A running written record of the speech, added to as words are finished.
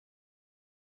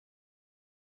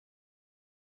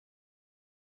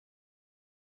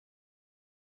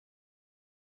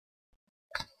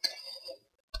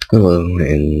Hello,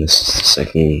 and this is the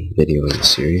second video in the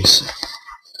series.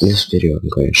 In this video I'm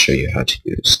going to show you how to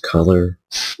use color,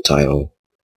 title,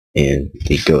 and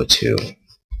the Goto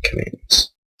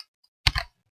commands.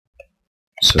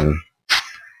 So,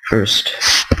 first,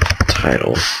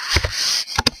 title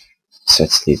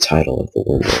sets the title of the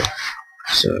window.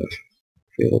 So,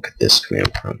 if we look at this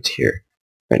command prompt here,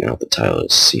 right now the title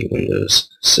is C Windows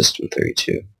System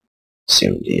 32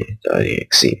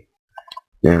 cmd.exe.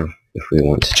 Now, if we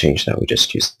want to change that, we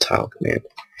just use the title command.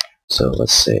 So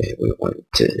let's say we want it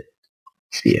to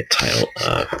be a title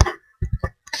of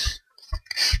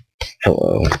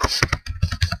hello.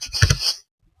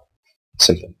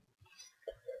 Simple.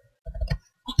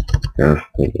 Now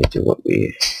we need to do what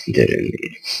we did in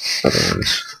the other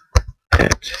ones.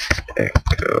 At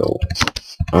echo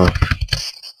off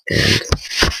and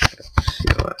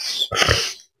COS.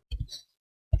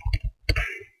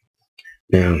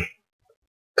 Now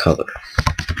color.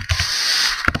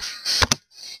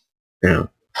 Now,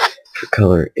 for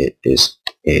color, it is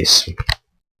this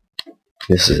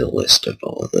is a list of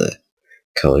all the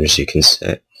colors you can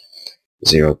set.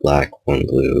 0 black, 1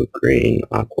 blue, green,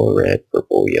 aqua, red,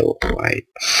 purple, yellow, white,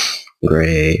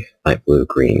 gray, light blue,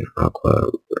 green,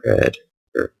 aqua, red,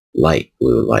 or light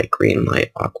blue, light green, light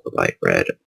aqua, light red,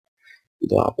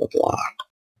 blah blah blah.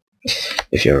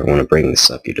 If you ever want to bring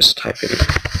this up, you just type in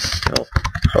help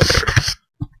color,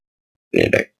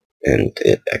 and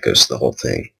it echoes the whole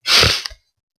thing.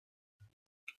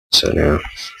 So now,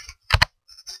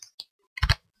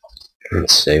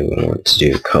 let's say we want to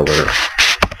do color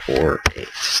for 8.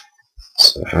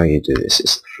 So how you do this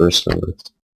is the first one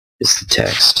is the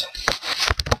text.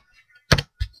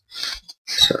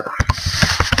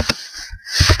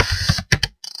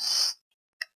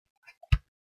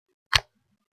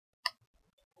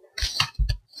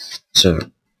 So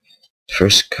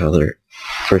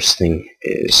first thing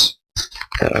is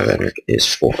that I've entered is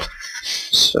 4.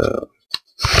 So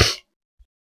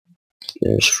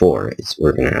there's 4.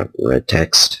 We're going to have red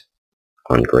text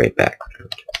on gray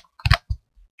background.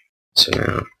 So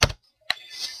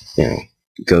now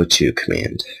Goto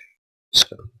command.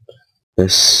 So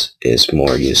this is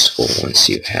more useful once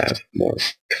you have more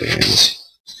commands.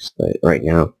 But right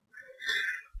now,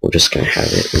 we're just going to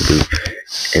have it loop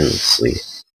endlessly.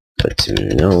 But to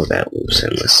know that loops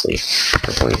endlessly,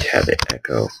 we're going to have it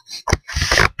echo.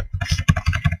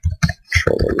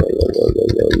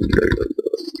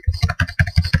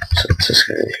 So it's just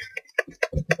gonna,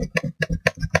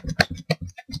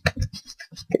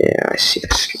 yeah, I see, I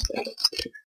skipped that up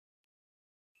there.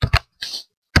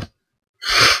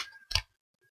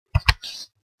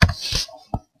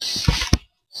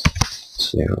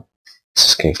 So now, it's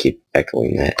just gonna keep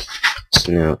echoing that.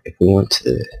 So now, if we want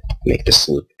to make this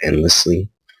loop endlessly,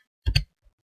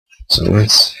 so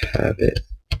let's have it,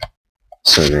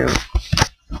 so now,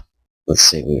 let's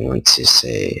say we want to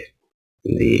say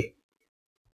the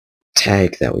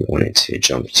tag that we wanted to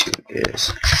jump to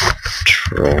is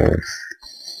troll.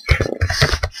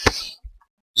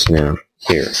 So now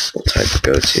here we'll type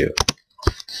Goto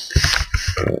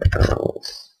LHOME.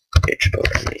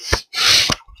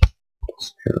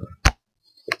 So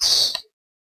let's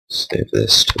save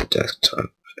this to the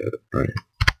desktop so it run it.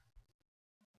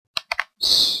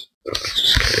 So let's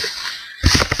just get it.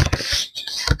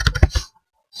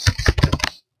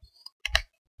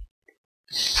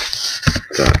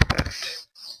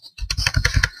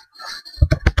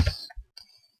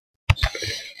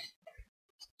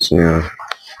 So now,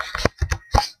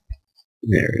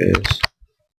 there it is.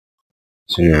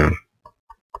 So now,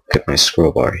 look at my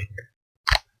scroll bar here.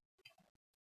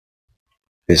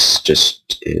 This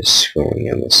just is scrolling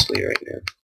endlessly right now.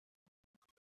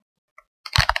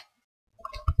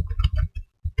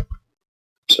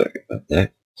 Sorry about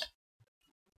that.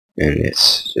 And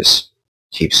it's just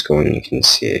keeps going. You can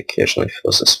see it occasionally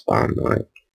fills the spawn line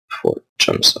before it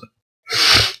jumps up.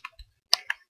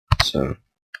 So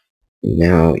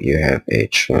now you have a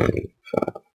trolling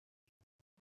file.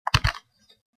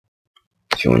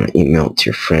 If you want to email it to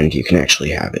your friend, you can actually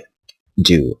have it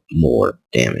do more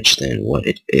damage than what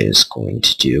it is going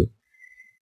to do.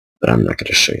 But I'm not going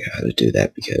to show you how to do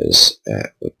that because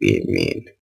that would be mean.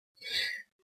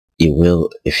 You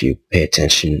will, if you pay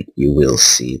attention, you will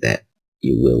see that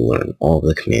you will learn all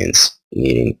the commands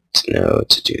needing to know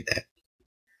to do that.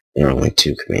 There are only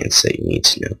 2 commands that you need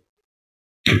to know.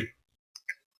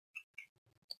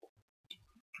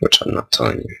 Which I'm not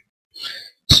telling you.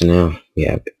 So now we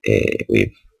have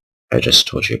I just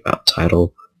told you about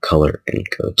title, color, and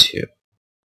Goto.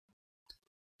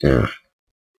 Now,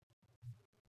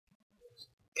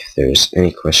 if there's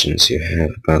any questions you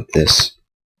have about this,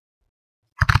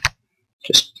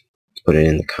 just put it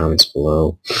in the comments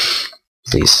below.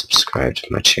 Please subscribe to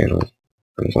my channel.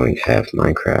 I'm going to have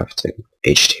Minecraft and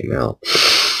HTML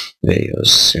videos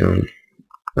soon.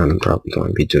 I'm probably going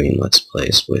to be doing Let's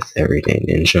Plays with Everyday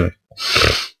Ninja.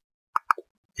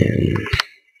 And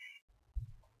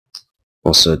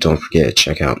also, don't forget to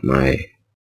check out my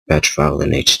batch file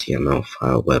and HTML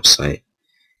file website.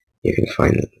 You can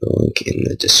find the link in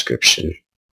the description.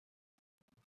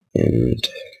 And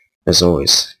as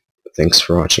always, thanks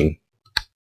for watching.